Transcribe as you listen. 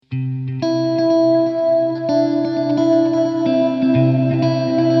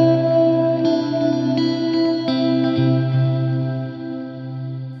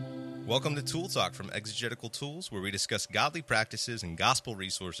Talk from Exegetical Tools, where we discuss godly practices and gospel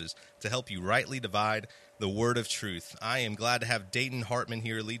resources to help you rightly divide the word of truth. I am glad to have Dayton Hartman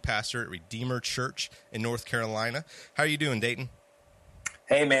here, lead pastor at Redeemer Church in North Carolina. How are you doing, Dayton?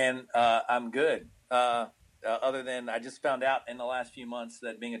 Hey, man, I'm good. Other than I just found out in the last few months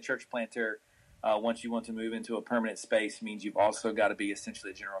that being a church planter, once you want to move into a permanent space, means you've also got to be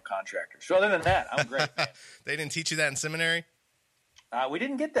essentially a general contractor. So other than that, I'm great. They didn't teach you that in seminary? We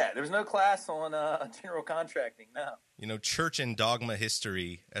didn't get that. There was no class on general contracting, no. You know, church and dogma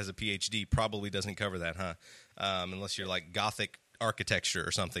history as a PhD probably doesn't cover that, huh? Unless you're like Gothic architecture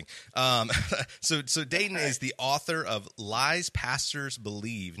or something. So Dayton is the author of Lies Pastors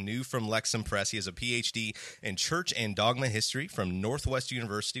Believe, new from Lexham Press. He has a PhD in church and dogma history from Northwest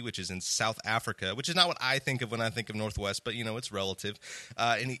University, which is in South Africa, which is not what I think of when I think of Northwest, but, you know, it's relative.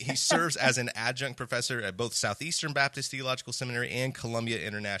 And he serves as an adjunct professor at both Southeastern Baptist Theological Seminary and Columbia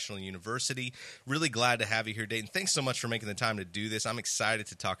International University. Really glad to have you here, Dayton. Thanks so much for making the time to do this. I'm excited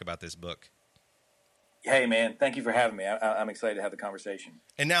to talk about this book. Hey, man, thank you for having me. I'm excited to have the conversation.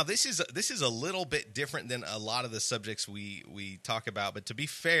 And now this is a little bit different than a lot of the subjects we talk about. But to be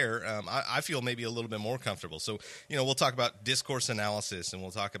fair, I feel maybe a little bit more comfortable. So, you know, we'll talk about discourse analysis, and we'll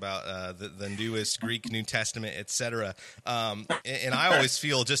talk about the newest Greek New Testament, etc. And I always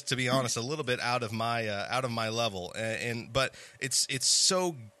feel, just to be honest, a little bit out of my level. But it's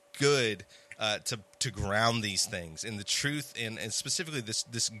so good to ground these things in the truth, and specifically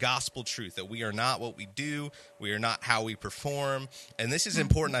this gospel truth that we are not what we do, we are not how we perform. And this is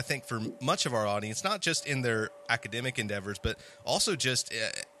important, I think, for much of our audience, not just in their academic endeavors, but also just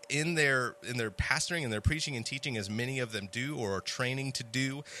in their pastoring and their preaching and teaching, as many of them do or are training to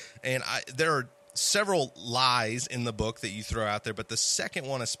do. And there are several lies in the book that you throw out there, but the second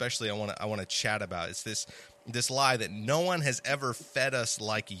one especially I want to chat about is this lie that no one has ever fed us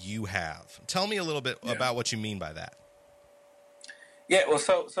like you have. Tell me a little bit about what you mean by that. Yeah, well,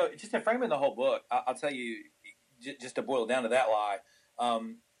 so just in framing the whole book, I'll tell you, just to boil down to that lie,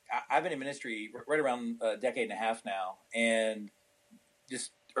 I've been in ministry right around a decade and a half now, and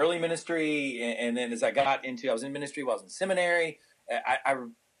just early ministry, and then as I was in ministry while I was in seminary, I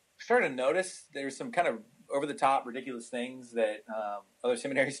started to notice there's some kind of over-the-top, ridiculous things that other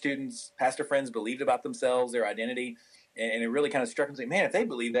seminary students, pastor friends believed about themselves, their identity, and it really kind of struck me, like, man, if they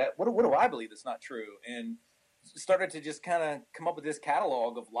believe that, what do I believe that's not true? And started to just kind of come up with this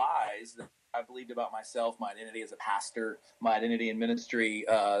catalog of lies that I believed about myself, my identity as a pastor, my identity in ministry,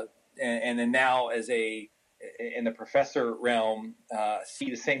 and then now in the professor realm, see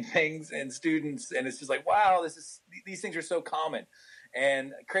the same things in students, and it's just like, wow, these things are so common.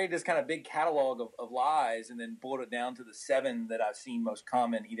 And created this kind of big catalog of lies, and then boiled it down to the 7 that I've seen most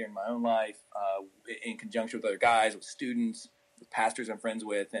common, either in my own life, in conjunction with other guys, with students, with pastors I'm friends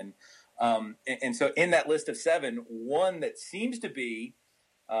with. And so in that list of 7, one that seems to be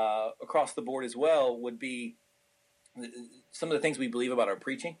across the board as well would be some of the things we believe about our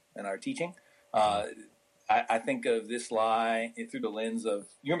preaching and our teaching. I think of this lie through the lens of,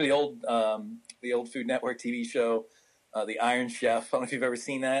 you remember the old Food Network TV show, The Iron Chef? I don't know if you've ever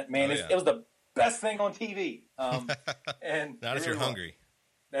seen that. Man, it was the best thing on TV. And not if you're hungry.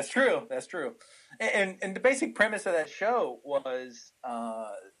 That's true. And the basic premise of that show was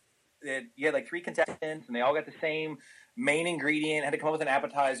that you had like 3 contestants, and they all got the same main ingredient, had to come up with an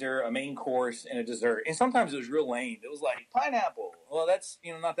appetizer, a main course, and a dessert. And sometimes it was real lame. It was like pineapple. Well, that's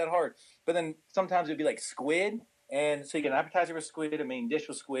not that hard. But then sometimes it'd be like squid. And so you get an appetizer with squid, a main dish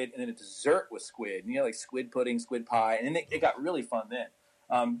with squid, and then a dessert with squid. And like squid pudding, squid pie. And then it got really fun then.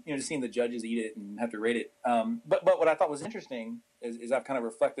 Just seeing the judges eat it and have to rate it. But what I thought was interesting is I've kind of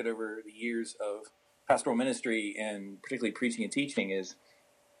reflected over the years of pastoral ministry, and particularly preaching and teaching, is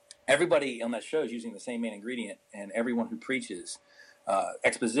everybody on that show is using the same main ingredient, and everyone who preaches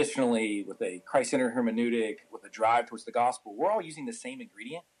expositionally, with a Christ-centered hermeneutic, with a drive towards the gospel, we're all using the same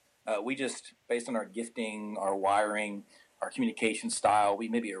ingredient. We just, based on our gifting, our wiring, our communication style, we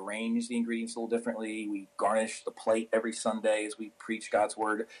maybe arrange the ingredients a little differently. We garnish the plate every Sunday as we preach God's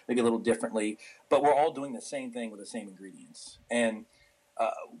word, maybe a little differently. But we're all doing the same thing with the same ingredients. And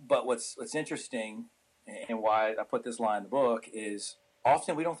but what's interesting, and why I put this line in the book, is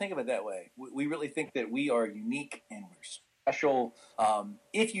often we don't think of it that way. We really think that we are unique and we're special.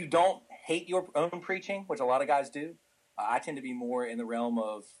 If you don't hate your own preaching, which a lot of guys do, I tend to be more in the realm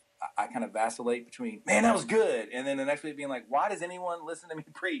of, I kind of vacillate between, man, that was good, and then the next week being like, why does anyone listen to me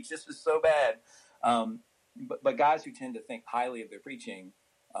preach? This was so bad. But guys who tend to think highly of their preaching,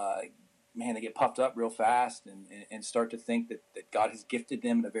 man, they get puffed up real fast and start to think that God has gifted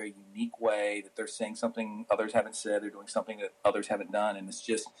them in a very unique way, that they're saying something others haven't said, they're doing something that others haven't done, and it's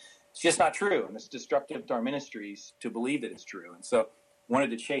just it's just not true, and it's destructive to our ministries to believe that it's true. And so,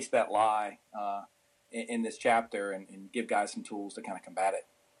 wanted to chase that lie in this chapter and give guys some tools to kind of combat it.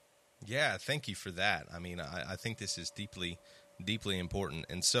 Yeah, thank you for that. I mean, I think this is deeply, deeply important.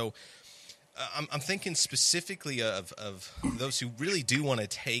 And so I'm thinking specifically of those who really do want to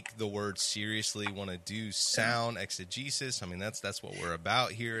take the word seriously, want to do sound exegesis. I mean, that's what we're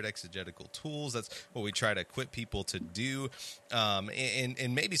about here at Exegetical Tools. That's what we try to equip people to do,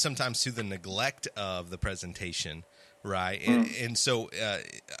 and maybe sometimes to the neglect of the presentation, right? And so,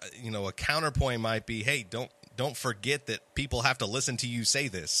 a counterpoint might be, hey, don't forget that people have to listen to you say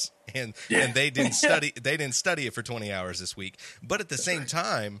this, and they didn't study it for 20 hours this week. But at the same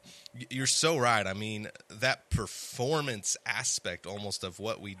time, you're so right. I mean, that performance aspect almost of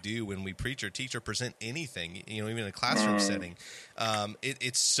what we do when we preach or teach or present anything, even in a classroom setting,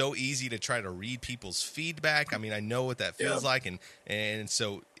 it's so easy to try to read people's feedback. I mean, I know what that feels like, and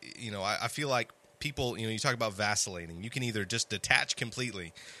so I feel like people, you talk about vacillating. You can either just detach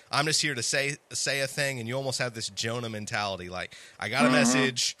completely. I'm just here to say a thing, and you almost have this Jonah mentality. Like, I got a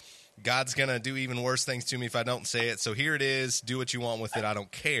message. God's going to do even worse things to me if I don't say it. So here it is. Do what you want with it. I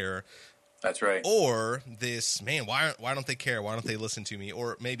don't care. That's right. Or this, man, why don't they care? Why don't they listen to me?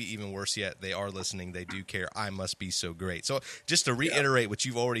 Or maybe even worse yet, they are listening. They do care. I must be so great. So just to reiterate what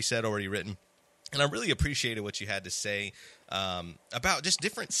you've already said, already written, and I really appreciated what you had to say about just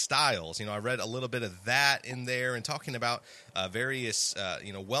different styles. I read a little bit of that in there, and talking about various,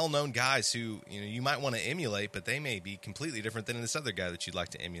 well-known guys who, you might want to emulate, but they may be completely different than this other guy that you'd like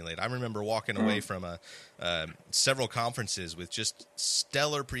to emulate. I remember walking away from several conferences with just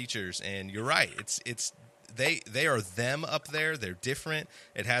stellar preachers, and you're right. It's they are them up there. They're different.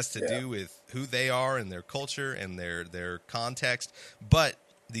 It has to do with who they are and their culture and their context, but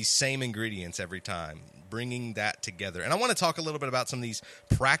these same ingredients every time, bringing that together. And I want to talk a little bit about some of these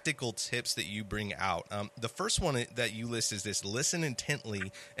practical tips that you bring out. The first one that you list is this: listen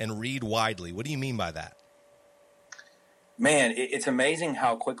intently and read widely. What do you mean by that? Man, it's amazing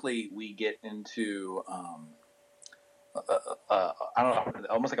how quickly we get into, I don't know,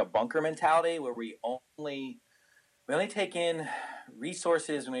 almost like a bunker mentality where we only take in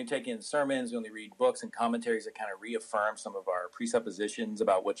resources, we only take in sermons, we only read books and commentaries that kind of reaffirm some of our presuppositions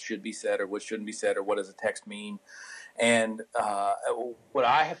about what should be said or what shouldn't be said or what does a text mean. And what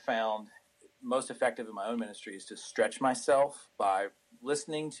I have found most effective in my own ministry is to stretch myself by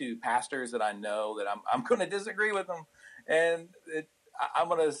listening to pastors that I know that I'm going to disagree with them, and I'm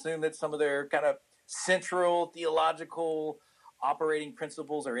going to assume that some of their kind of central theological operating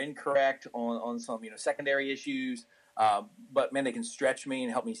principles are incorrect on some secondary issues. But man, they can stretch me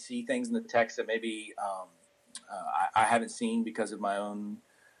and help me see things in the text that maybe I haven't seen because of my own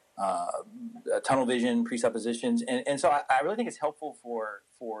tunnel vision presuppositions. And so I really think it's helpful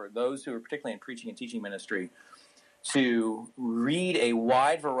for those who are particularly in preaching and teaching ministry to read a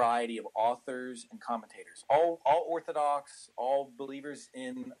wide variety of authors and commentators, all Orthodox, all believers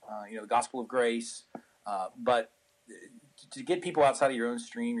in the gospel of grace, but to get people outside of your own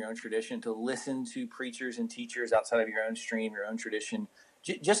stream, your own tradition, to listen to preachers and teachers outside of your own stream, your own tradition,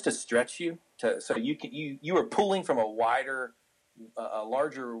 just to stretch you, so you are pulling from a larger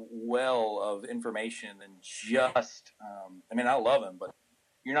well of information than just. I love him, but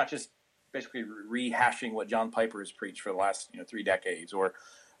you're not just basically rehashing what John Piper has preached for the last 3 decades, or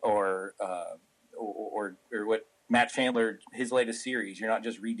what Matt Chandler, his latest series. You're not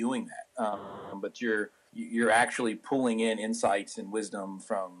just redoing that, but you're actually pulling in insights and wisdom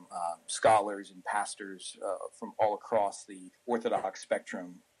from scholars and pastors from all across the Orthodox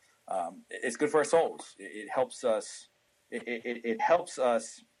spectrum. It's good for our souls. It helps us. It helps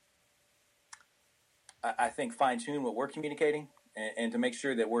us, I think, fine tune what we're communicating, and to make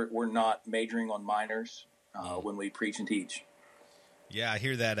sure that we're not majoring on minors when we preach and teach. Yeah, I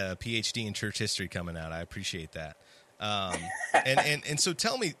hear that PhD in church history coming out. I appreciate that. And so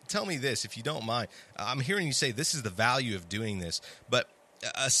tell me this, if you don't mind. I'm hearing you say this is the value of doing this, but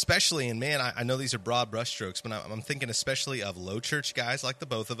especially, and man, I know these are broad brushstrokes, but I'm thinking especially of low church guys like the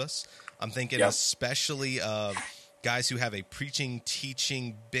both of us. I'm thinking especially of guys who have a preaching,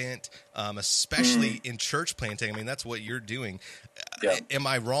 teaching bent, especially in church planting. I mean, that's what you're doing. Am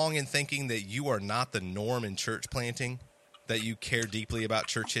I wrong in thinking that you are not the norm in church planting, that you care deeply about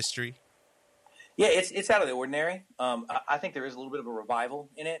church history? Yeah, it's out of the ordinary. I think there is a little bit of a revival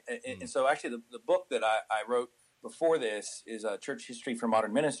in it. And so actually the book that I wrote before this is Church History for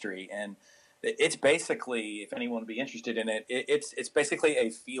Modern Ministry. And it's basically, if anyone would be interested in it, it's basically a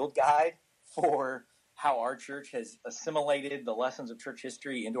field guide for how our church has assimilated the lessons of church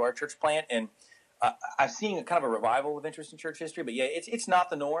history into our church plant. And I've seen kind of a revival of interest in church history, but yeah, it's not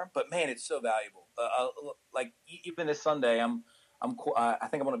the norm. But man, it's so valuable. Like even this Sunday, I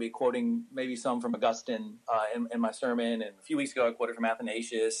think I'm going to be quoting maybe some from Augustine in my sermon, and a few weeks ago I quoted from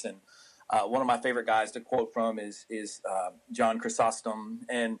Athanasius, and one of my favorite guys to quote from is John Chrysostom,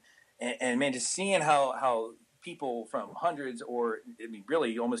 and man, just seeing how people from hundreds, or I mean,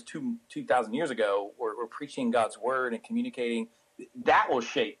 really almost 2,000 years ago, were preaching God's word and communicating. That will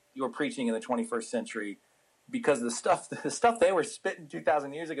shape your preaching in the 21st century, because the stuff they were spitting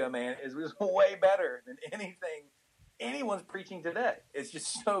 2,000 years ago, man, was way better than anything anyone's preaching today. It's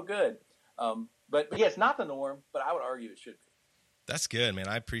just so good. But yeah, it's not the norm, but I would argue it should be. That's good, man.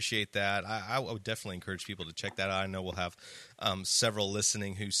 I appreciate that. I would definitely encourage people to check that out. I know we'll have several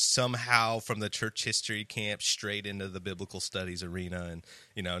listening who somehow from the church history camp straight into the biblical studies arena, and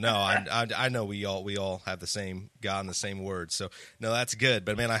I know we all have the same God and the same word. So no, that's good.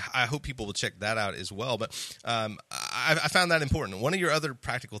 But man, I hope people will check that out as well. But I found that important. One of your other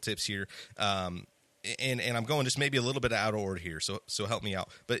practical tips here. And I'm going just maybe a little bit out of order here, so help me out.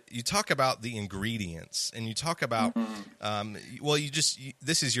 But you talk about the ingredients, and you talk about,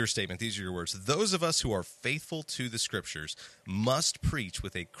 this is your statement. These are your words. Those of us who are faithful to the Scriptures must preach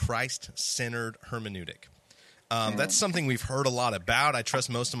with a Christ-centered hermeneutic. That's something we've heard a lot about. I trust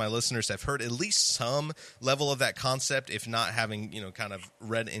most of my listeners have heard at least some level of that concept, if not having kind of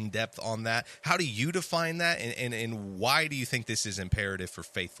read in depth on that. How do you define that, and why do you think this is imperative for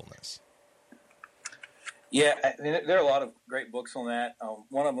faithfulness? Yeah, I mean, there are a lot of great books on that.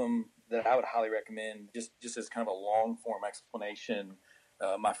 One of them that I would highly recommend, just as kind of a long-form explanation,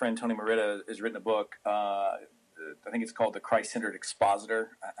 my friend Tony Merida has written a book. I think it's called The Christ-Centered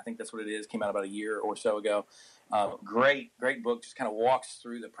Expositor. I think that's what it is. Came out about a year or so ago. Great book. Just kind of walks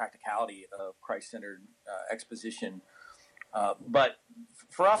through the practicality of Christ-centered exposition. But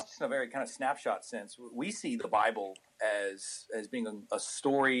for us, just in a very kind of snapshot sense, we see the Bible as being a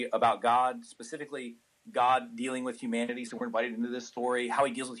story about God, specifically God dealing with humanity. So we're invited into this story, how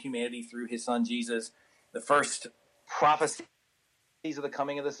he deals with humanity through his son, Jesus. The first prophecies of the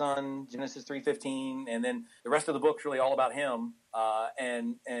coming of the son, Genesis 3:15, and then the rest of the book's really all about him.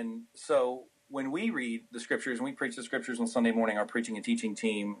 And so when we read the scriptures and we preach the scriptures on Sunday morning, our preaching and teaching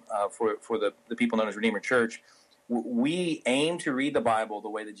team for the people known as Redeemer Church, we aim to read the Bible the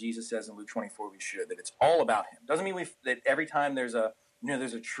way that Jesus says in Luke 24 we should, that it's all about him. Doesn't mean that every time there's a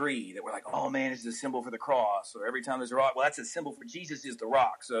tree that we're like, oh man, it's a symbol for the cross, or every time there's a rock, well, that's a symbol for Jesus is the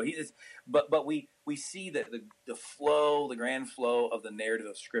rock. So he is, but we see that the flow, the grand flow of the narrative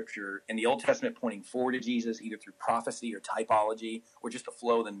of Scripture, and the Old Testament pointing forward to Jesus, either through prophecy or typology, or just the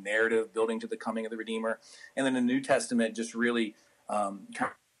flow of the narrative building to the coming of the Redeemer, and then the New Testament just really kind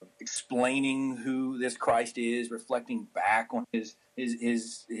of explaining who this Christ is, reflecting back on his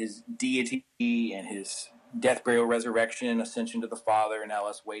deity and his death, burial, resurrection, ascension to the Father, and now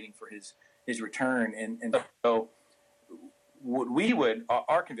us waiting for his return. And so what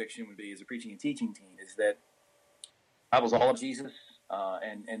our conviction would be as a preaching and teaching team is that the Bible's all of Jesus.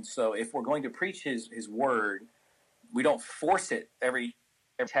 And so if we're going to preach his word, we don't force it every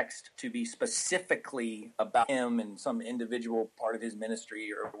text to be specifically about him and some individual part of his ministry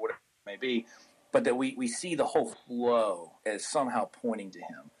or whatever it may be, but that we see the whole flow as somehow pointing to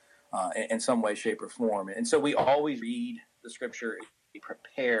him. In some way, shape, or form. And so we always read the Scripture, we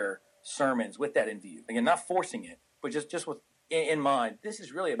prepare sermons with that in view. Again, not forcing it, but just with in mind, this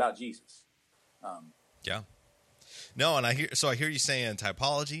is really about Jesus. Yeah. No, and I hear you saying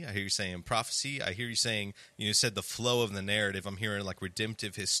typology, I hear you saying prophecy, I hear you saying, you said the flow of the narrative. I'm hearing like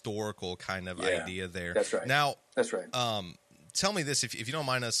redemptive, historical kind of idea there. That's right. Now, that's right. Tell me this, if you don't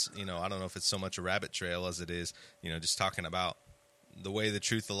mind us, I don't know if it's so much a rabbit trail as it is, just talking about the way, the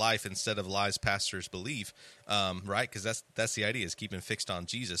truth, the life, instead of lies pastors believe, right? Because that's the idea, is keeping fixed on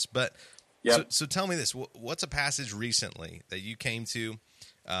Jesus. But so tell me this: what's a passage recently that you came to?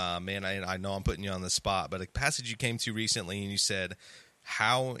 Man, I know I'm putting you on the spot, but a passage you came to recently, and you said,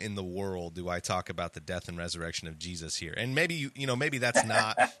 "How in the world do I talk about the death and resurrection of Jesus here?" And maybe maybe that's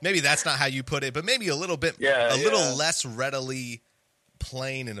not how you put it, but maybe a little bit, little less readily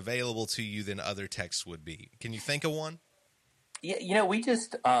plain and available to you than other texts would be. Can you think of one? Yeah, we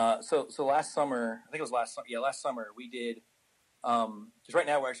just so last summer, I think it was last summer. Yeah, last summer we did. Because right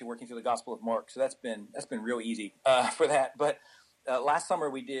now we're actually working through the Gospel of Mark, so that's been real easy for that. But last summer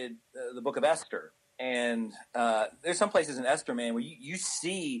we did the Book of Esther, and there's some places in Esther, man, where you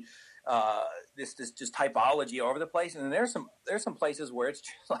see this just typology all over the place, and then there's some places where it's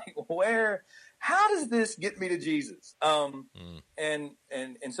just like, how does this get me to Jesus? And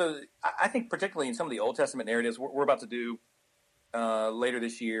so I think particularly in some of the Old Testament narratives, we're about to do later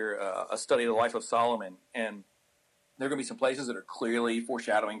this year a study of the life of Solomon, and there are going to be some places that are clearly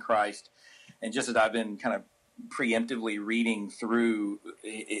foreshadowing Christ. And just as I've been kind of preemptively reading through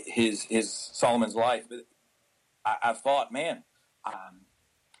his Solomon's life, I thought, man,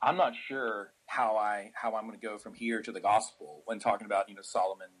 I'm not sure how I'm going to go from here to the gospel when talking about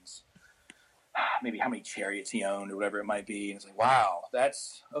Solomon's maybe how many chariots he owned or whatever it might be. And it's like, wow,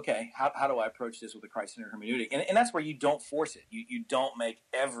 that's okay. How do I approach this with a Christ-centered hermeneutic? And that's where you don't force it. You don't make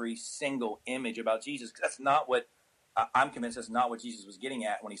every single image about Jesus, because that's not what I'm convinced. That's not what Jesus was getting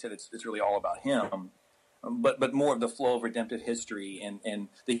at when he said it's really all about him. But more of the flow of redemptive history, and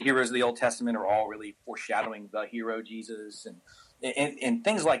the heroes of the Old Testament are all really foreshadowing the hero Jesus, and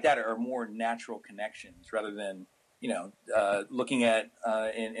things like that are more natural connections rather than looking at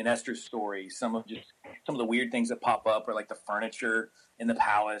in Esther's story some of the weird things that pop up, or like the furniture in the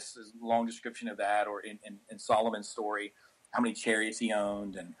palace, is a long description of that, or in Solomon's story, how many chariots he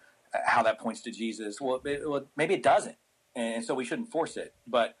owned and how that points to Jesus. Well, maybe it doesn't, and so we shouldn't force it,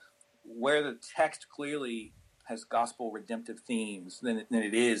 but where the text clearly has gospel redemptive themes, then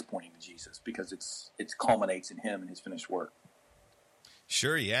it is pointing to Jesus, because it culminates in him and his finished work.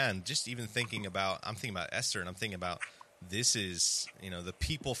 Sure, yeah, and just even I'm thinking about Esther, and I'm thinking about this is the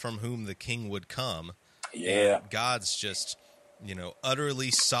people from whom the king would come. Yeah, and God's just utterly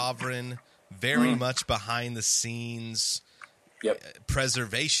sovereign, very much behind the scenes,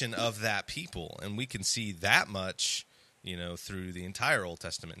 preservation of that people, and we can see that much. Through the entire Old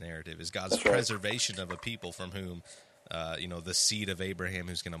Testament narrative is God's preservation of a people from whom, the seed of Abraham,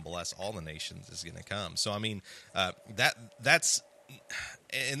 who's going to bless all the nations, is going to come. So, I mean, that's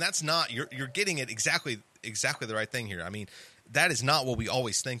not you're getting it exactly the right thing here. I mean, that is not what we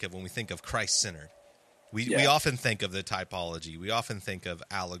always think of when we think of Christ-centered. We often think of the typology. We often think of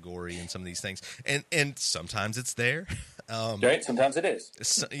allegory and some of these things, and sometimes it's there. Right. Sometimes it is.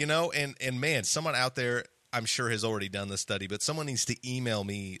 And man, someone out there, I'm sure, has already done the study, but someone needs to email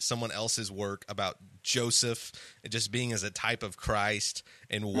me someone else's work about Joseph just being as a type of Christ,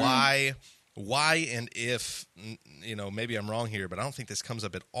 and why and if, maybe I'm wrong here, but I don't think this comes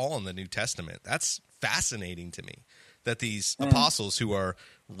up at all in the New Testament. That's fascinating to me, that these apostles who are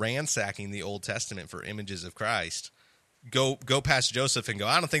ransacking the Old Testament for images of Christ go past Joseph and go,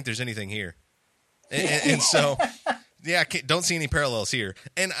 I don't think there's anything here. And so... Yeah, I don't see any parallels here,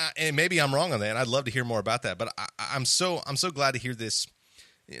 and maybe I'm wrong on that. And I'd love to hear more about that. But I'm so glad to hear this,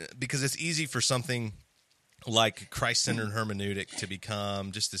 because it's easy for something like Christ-centered hermeneutic to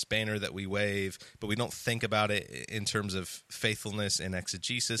become just this banner that we wave, but we don't think about it in terms of faithfulness and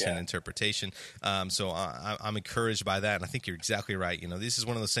exegesis and interpretation. So I'm encouraged by that, and I think you're exactly right. This is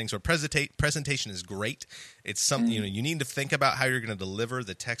one of those things where presentation is great. It's something, you need to think about how you're going to deliver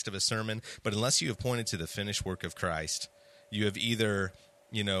the text of a sermon, but unless you have pointed to the finished work of Christ, you have either,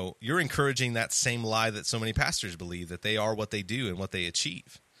 you're encouraging that same lie that so many pastors believe, that they are what they do and what they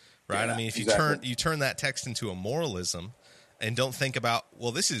achieve. Right? Yeah, I mean, if you turn that text into a moralism and don't think about,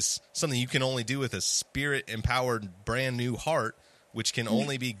 well, this is something you can only do with a spirit-empowered, brand-new heart, which can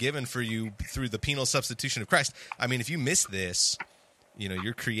only be given for you through the penal substitution of Christ. I mean, if you miss this,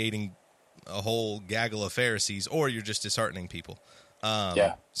 you're creating a whole gaggle of Pharisees, or you're just disheartening people.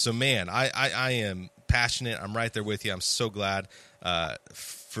 So, man, I am passionate. I'm right there with you. I'm so glad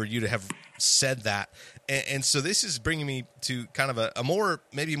for you to have said that. And so this is bringing me to kind of a more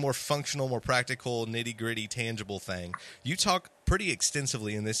functional, more practical, nitty-gritty, tangible thing. You talk pretty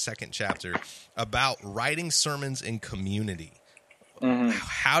extensively in this second chapter about writing sermons in community.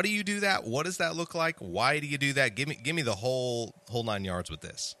 How do you do that? What does that look like? Why do you do that? Give me the whole 9 yards with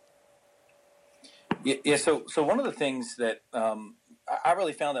this. Yeah. So one of the things that I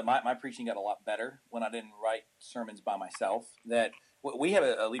really found that my preaching got a lot better when I didn't write sermons by myself. That we have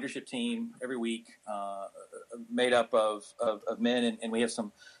a leadership team every week made up of men, and we have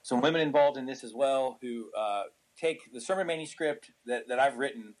some women involved in this as well, who take the sermon manuscript that I've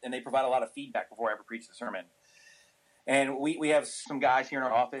written, and they provide a lot of feedback before I ever preach the sermon. And we have some guys here in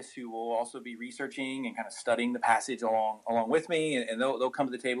our office who will also be researching and kind of studying the passage along with me, and they'll come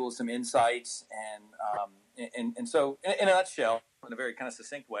to the table with some insights. And so, in a nutshell, in a very kind of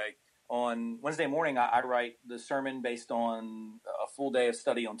succinct way, on Wednesday morning, I write the sermon based on a full day of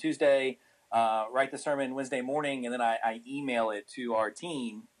study on Tuesday, write the sermon Wednesday morning, and then I email it to our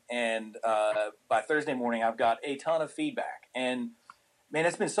team. And by Thursday morning, I've got a ton of feedback. And, man,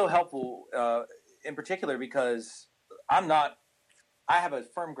 it's been so helpful, in particular because I have a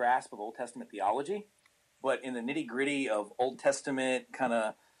firm grasp of Old Testament theology, but in the nitty-gritty of Old Testament kind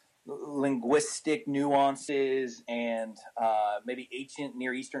of linguistic nuances and maybe ancient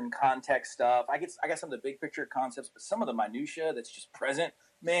Near Eastern context stuff. I got some of the big picture concepts, but some of the minutia that's just present,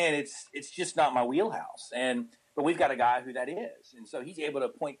 man, it's just not my wheelhouse. But we've got a guy who that is, and so he's able to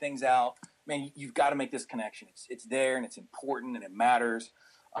point things out. Man, you've got to make this connection. It's there, and it's important, and it matters.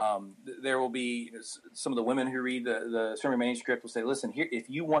 There will be some of the women who read the sermon manuscript will say, listen, here, if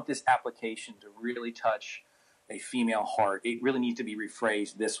you want this application to really touch a female heart, it really needs to be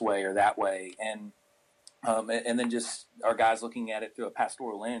rephrased this way or that way. And then just our guys looking at it through a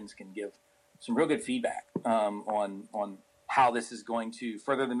pastoral lens can give some real good feedback on how this is going to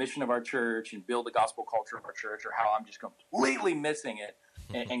further the mission of our church and build the gospel culture of our church, or how I'm just completely missing it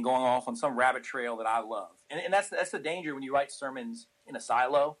and going off on some rabbit trail that I love. And that's the danger when you write sermons in a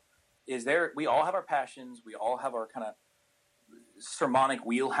silo. We all have our passions, we all have our kind of sermonic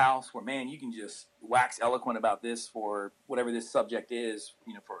wheelhouse where, man, you can just wax eloquent about this for whatever this subject is,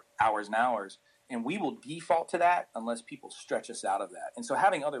 for hours and hours, and we will default to that unless people stretch us out of that. And so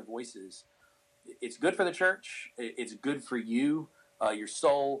having other voices, it's good for the church, it's good for you, your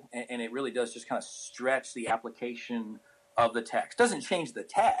soul, and it really does just kind of stretch the application of the text. Doesn't change the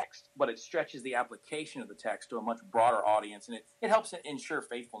text, but it stretches the application of the text to a much broader audience, and it helps ensure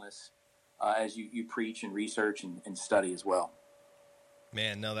faithfulness as you preach and research and study as well.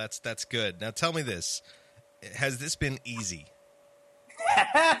 Man, no, that's good. Now tell me this. Has this been easy?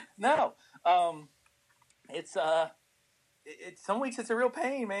 No. It's some weeks it's a real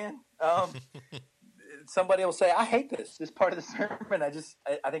pain, man. Somebody will say, I hate this part of the sermon.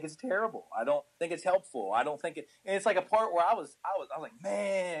 I think it's terrible. I don't think it's helpful. I don't think it, and it's like a part where I was like,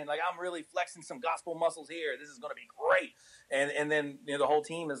 man, like I'm really flexing some gospel muscles here. This is going to be great. And then, the whole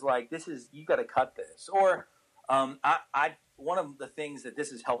team is like, you got to cut this. Or, one of the things that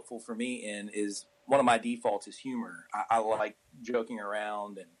this is helpful for me in is one of my defaults is humor. I like joking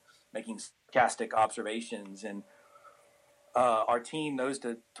around and making sarcastic observations, and our team knows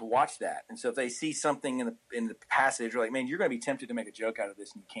to watch that. And so if they see something in the passage, they're like, man, you're going to be tempted to make a joke out of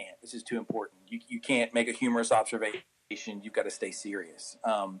this, and you can't. This is too important. You can't make a humorous observation. You've got to stay serious.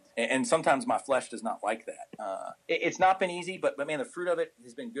 And sometimes my flesh does not like that. It's not been easy, but man, the fruit of it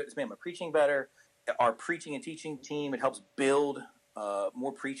has been good. It's made my preaching better. Our preaching and teaching team, it helps build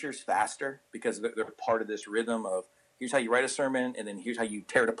more preachers faster because they're part of this rhythm of here's how you write a sermon, and then here's how you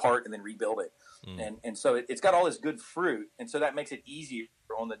tear it apart and then rebuild it. And so it's got all this good fruit, and so that makes it easier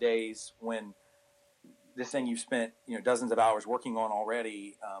on the days when this thing you've spent dozens of hours working on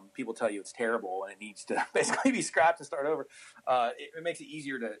already, people tell you it's terrible and it needs to basically be scrapped and start over. It makes it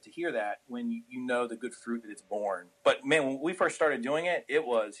easier to hear that when you know the good fruit that it's borne. But man, when we first started doing it, it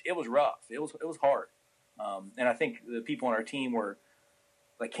was rough. It was hard. And I think the people on our team were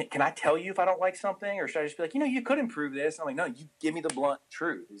like, can I tell you if I don't like something, or should I just be like, you could improve this? I'm like, no, you give me the blunt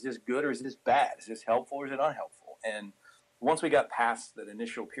truth. Is this good or is this bad? Is this helpful or is it unhelpful? And once we got past that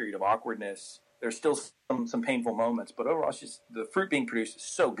initial period of awkwardness, there's still some painful moments, but overall, it's just the fruit being produced is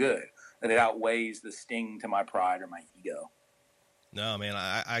so good that it outweighs the sting to my pride or my ego. No, man,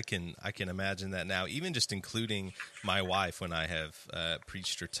 I can imagine that now. Even just including my wife when I have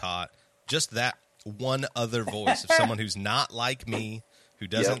preached or taught, just that one other voice of someone who's not like me, who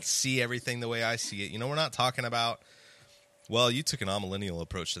doesn't see everything the way I see it. We're not talking about, well, you took an amillennial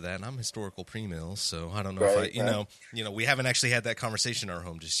approach to that, and I'm historical premill, so I don't know if we haven't actually had that conversation in our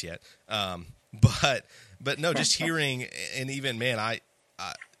home just yet. But no, just hearing, and even, man,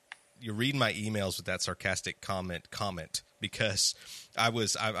 you're reading my emails with that sarcastic comment because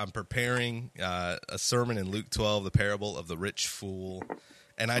I'm preparing a sermon in Luke 12, the parable of the rich fool,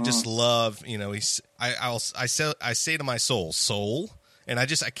 and I just love, I say to my soul. And I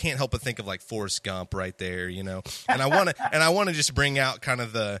can't help but think of like Forrest Gump right there, and I want to just bring out kind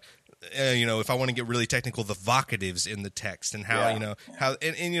of the, if I want to get really technical, the vocatives in the text and how, how,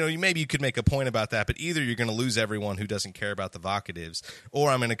 and maybe you could make a point about that, but either you're going to lose everyone who doesn't care about the vocatives, or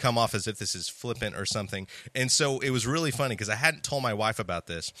I'm going to come off as if this is flippant or something. And so it was really funny because I hadn't told my wife about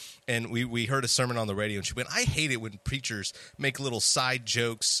this, and we heard a sermon on the radio, and she went, I hate it when preachers make little side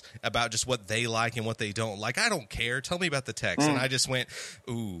jokes about just what they like and what they don't like. I don't care. Tell me about the text. And I just went,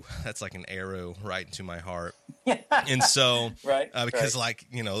 ooh, that's like an arrow right into my heart. And so, because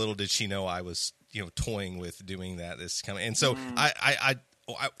little did she know I was, toying with doing that this coming. And so I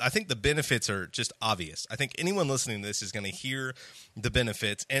think the benefits are just obvious. I think anyone listening to this is going to hear the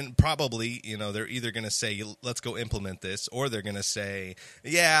benefits, and probably, they're either going to say, let's go implement this, or they're going to say,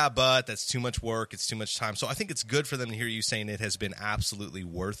 yeah, but that's too much work. It's too much time. So I think it's good for them to hear you saying it has been absolutely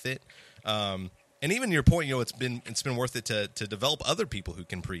worth it. And even your point, it's been worth it to develop other people who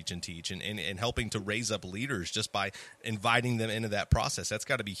can preach and teach and helping to raise up leaders just by inviting them into that process. That's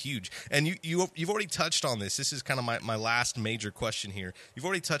got to be huge. And you've already touched on this. This is kind of my last major question here. You've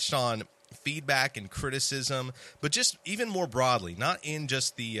already touched on feedback and criticism, but just even more broadly, not in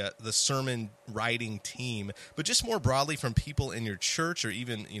just the sermon writing team, but just more broadly from people in your church or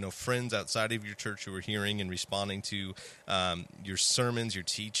even friends outside of your church who are hearing and responding to your sermons, your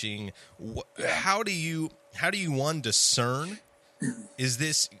teaching. How do you one discern? Is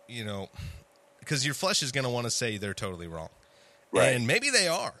this because your flesh is going to want to say they're totally wrong, right? And maybe they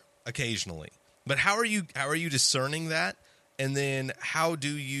are occasionally, but how are you discerning that? And then how do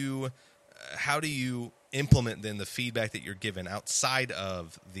you implement then the feedback that you're given outside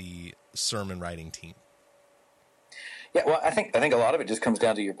of the sermon writing team? Yeah, well, I think a lot of it just comes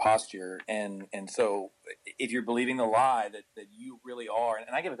down to your posture, and so if you're believing the lie that you really are, and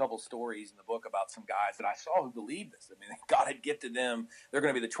I give a couple stories in the book about some guys that I saw who believed this. I mean, God had gifted them; they're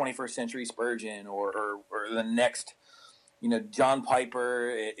going to be the 21st century Spurgeon or the next, John Piper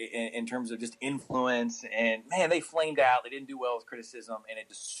in terms of just influence. And man, they flamed out. They didn't do well with criticism, and it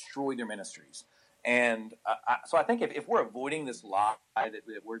destroyed their ministries. And so I think if we're avoiding this lie that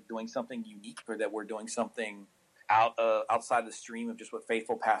we're doing something unique or that we're doing something outside the stream of just what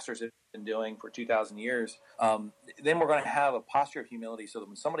faithful pastors have been doing for 2,000 years, then we're going to have a posture of humility so that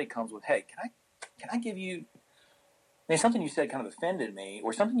when somebody comes with, hey, can I give you something you said kind of offended me,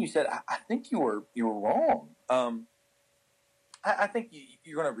 or something you said, I think you were wrong. I think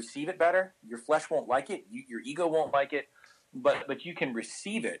you're going to receive it better. Your flesh won't like it. Your ego won't like it. But you can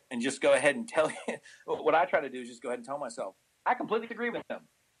receive it and just go ahead and tell you. What I try to do is just go ahead and tell myself, I completely agree with them,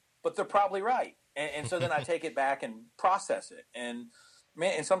 but they're probably right. And so then I take it back and process it. And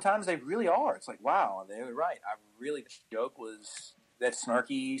man, and sometimes they really are. It's like, wow, they were right. The joke was, that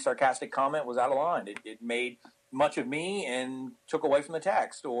snarky, sarcastic comment was out of line. It made much of me and took away from the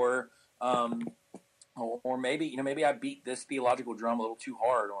text, or maybe I beat this theological drum a little too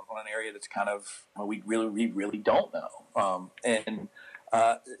hard on an area that's kind of we really don't know.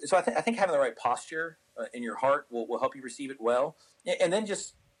 So I think having the right posture in your heart will help you receive it well. And then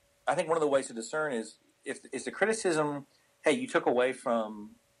just, I think one of the ways to discern is if the criticism, hey, you took away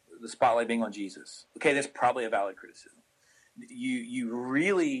from the spotlight being on Jesus. Okay, that's probably a valid criticism.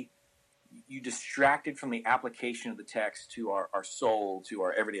 You distracted from the application of the text to our soul, to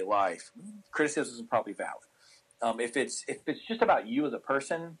our everyday life. Criticism is probably valid. If it's just about you as a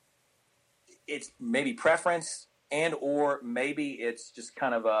person, it's maybe preference, and or maybe it's just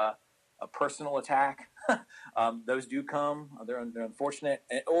kind of a personal attack. Those do come. They're unfortunate.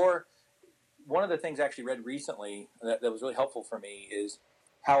 Or one of the things I actually read recently that was really helpful for me is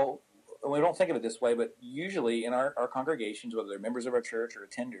how, we don't think of it this way, but usually in our congregations, whether they're members of our church or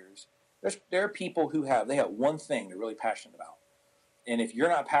attenders, there are people who have one thing they're really passionate about. And if you're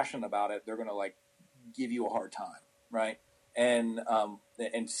not passionate about it, they're going to give you a hard time, right? And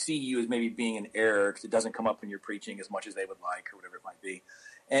see you as maybe being in error because it doesn't come up in your preaching as much as they would like, or whatever it might be.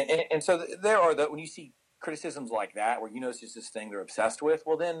 And so there are when you see criticisms like that, where it's just this thing they're obsessed with,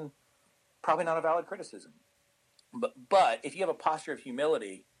 well then probably not a valid criticism. But if you have a posture of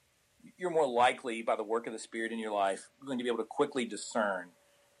humility, you're more likely, by the work of the Spirit in your life, going to be able to quickly discern,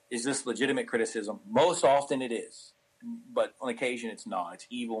 is this legitimate criticism? Most often it is, but on occasion it's not. It's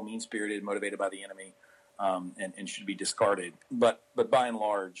evil, mean-spirited, motivated by the enemy, and should be discarded. But by and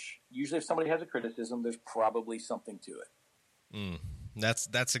large, usually if somebody has a criticism, there's probably something to it.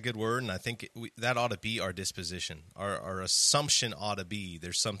 That's a good word, and I think that ought to be our disposition. Our assumption ought to be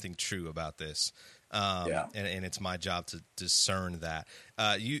there's something true about this, and it's my job to discern that.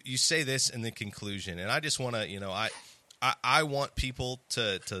 You say this in the conclusion, and I just want to, I want people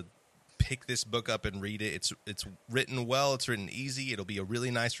to pick this book up and read it. It's written well. It's written easy. It'll be a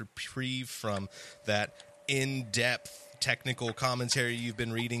really nice reprieve from that in-depth technical commentary you've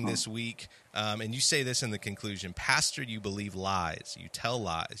been reading this week. And you say this in the conclusion: Pastor, you believe lies. You tell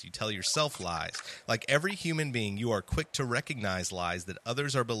lies. You tell yourself lies. Like every human being, you are quick to recognize lies that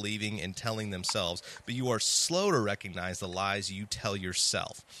others are believing and telling themselves, but you are slow to recognize the lies you tell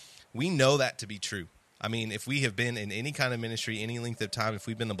yourself. We know that to be true. I mean, if we have been in any kind of ministry, any length of time, if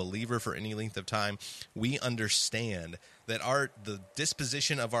we've been a believer for any length of time, we understand that the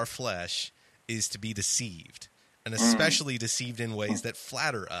disposition of our flesh is to be deceived, and especially deceived in ways that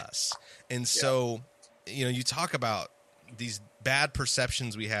flatter us. And so, you talk about these bad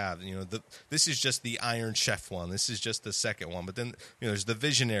perceptions we have. This is just the Iron Chef one. This is just the second one. But then, there's the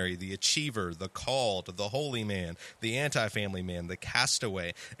visionary, the achiever, the called, the holy man, the anti-family man, the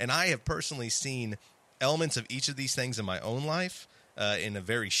castaway. And I have personally seen elements of each of these things in my own life, in a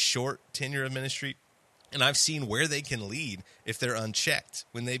very short tenure of ministry. And I've seen where they can lead if they're unchecked,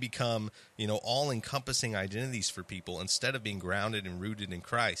 when they become, all-encompassing identities for people instead of being grounded and rooted in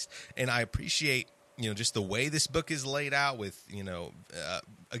Christ. And I appreciate, just the way this book is laid out with,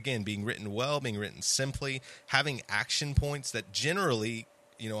 again, being written well, being written simply, having action points that generally,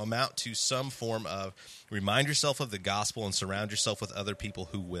 amount to some form of remind yourself of the gospel and surround yourself with other people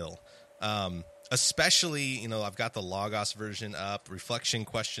who will. Especially, I've got the Logos version up, reflection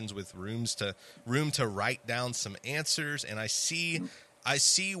questions with room to write down some answers, and I see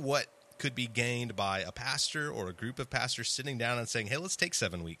what could be gained by a pastor or a group of pastors sitting down and saying, hey, let's take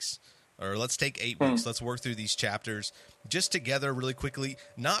 7 weeks, or let's take 8 weeks. Let's work through these chapters just together really quickly,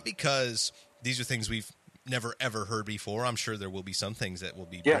 not because these are things we've never, ever heard before. I'm sure there will be some things that will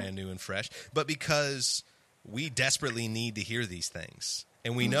be brand new and fresh, but because we desperately need to hear these things.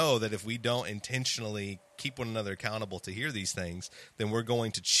 And we know that if we don't intentionally keep one another accountable to hear these things, then we're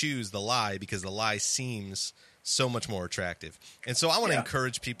going to choose the lie because the lie seems so much more attractive. And so I want to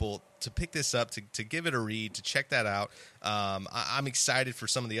encourage people to pick this up, to give it a read, to check that out. I'm excited for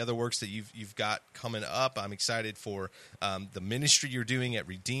some of the other works that you've got coming up. I'm excited for the ministry you're doing at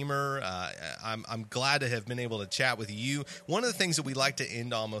Redeemer. I'm glad to have been able to chat with you. One of the things that we like to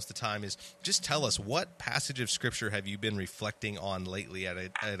end on most of the time is just tell us, what passage of Scripture have you been reflecting on lately at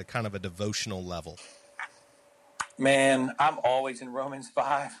a kind of a devotional level? Man, I'm always in Romans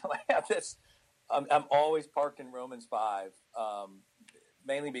 5. I'm always parked in Romans 5,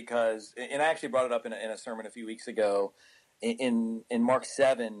 mainly because, and I actually brought it up in a sermon a few weeks ago. In Mark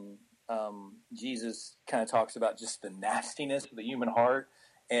 7, Jesus kind of talks about just the nastiness of the human heart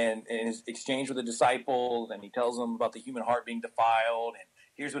and his exchange with the disciples, and he tells them about the human heart being defiled, and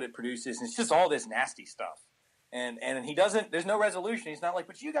here's what it produces. And it's just all this nasty stuff. And he doesn't, there's no resolution. He's not like,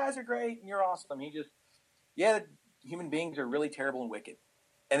 but you guys are great and you're awesome. He just, human beings are really terrible and wicked.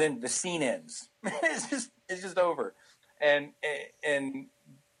 And then the scene ends. It's just over.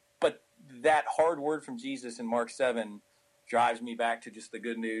 But that hard word from Jesus in Mark 7 drives me back to just the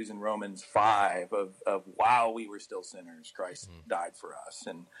good news in Romans 5 of while we were still sinners, Christ died for us.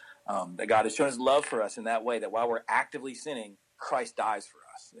 And that God has shown his love for us in that way, that while we're actively sinning, Christ dies for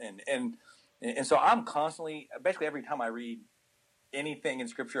us. And so I'm constantly, basically every time I read anything in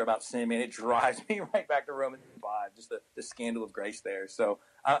Scripture about sin, man, it drives me right back to Romans 5, just the scandal of grace there. So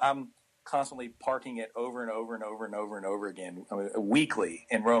I'm constantly parking it over and over and over and over and over again, weekly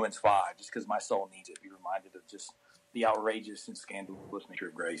in Romans 5, just because my soul needs it to be reminded of just the outrageous and scandalous nature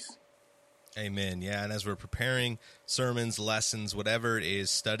of grace. Amen. Yeah, and as we're preparing sermons, lessons, whatever it is,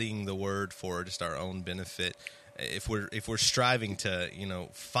 studying the Word for just our own benefit, if we're striving to,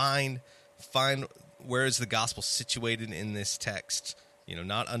 find where is the gospel situated in this text,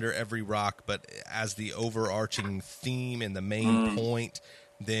 not under every rock, but as the overarching theme and the main point,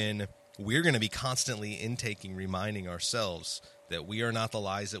 then we're going to be constantly intaking, reminding ourselves that we are not the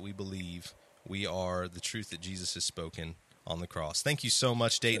lies that we believe. We are the truth that Jesus has spoken on the cross. Thank you so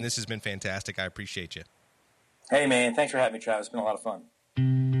much, Dayton. This has been fantastic. I appreciate you. Hey, man. Thanks for having me, Travis. It's been a lot of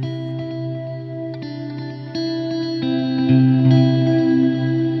fun.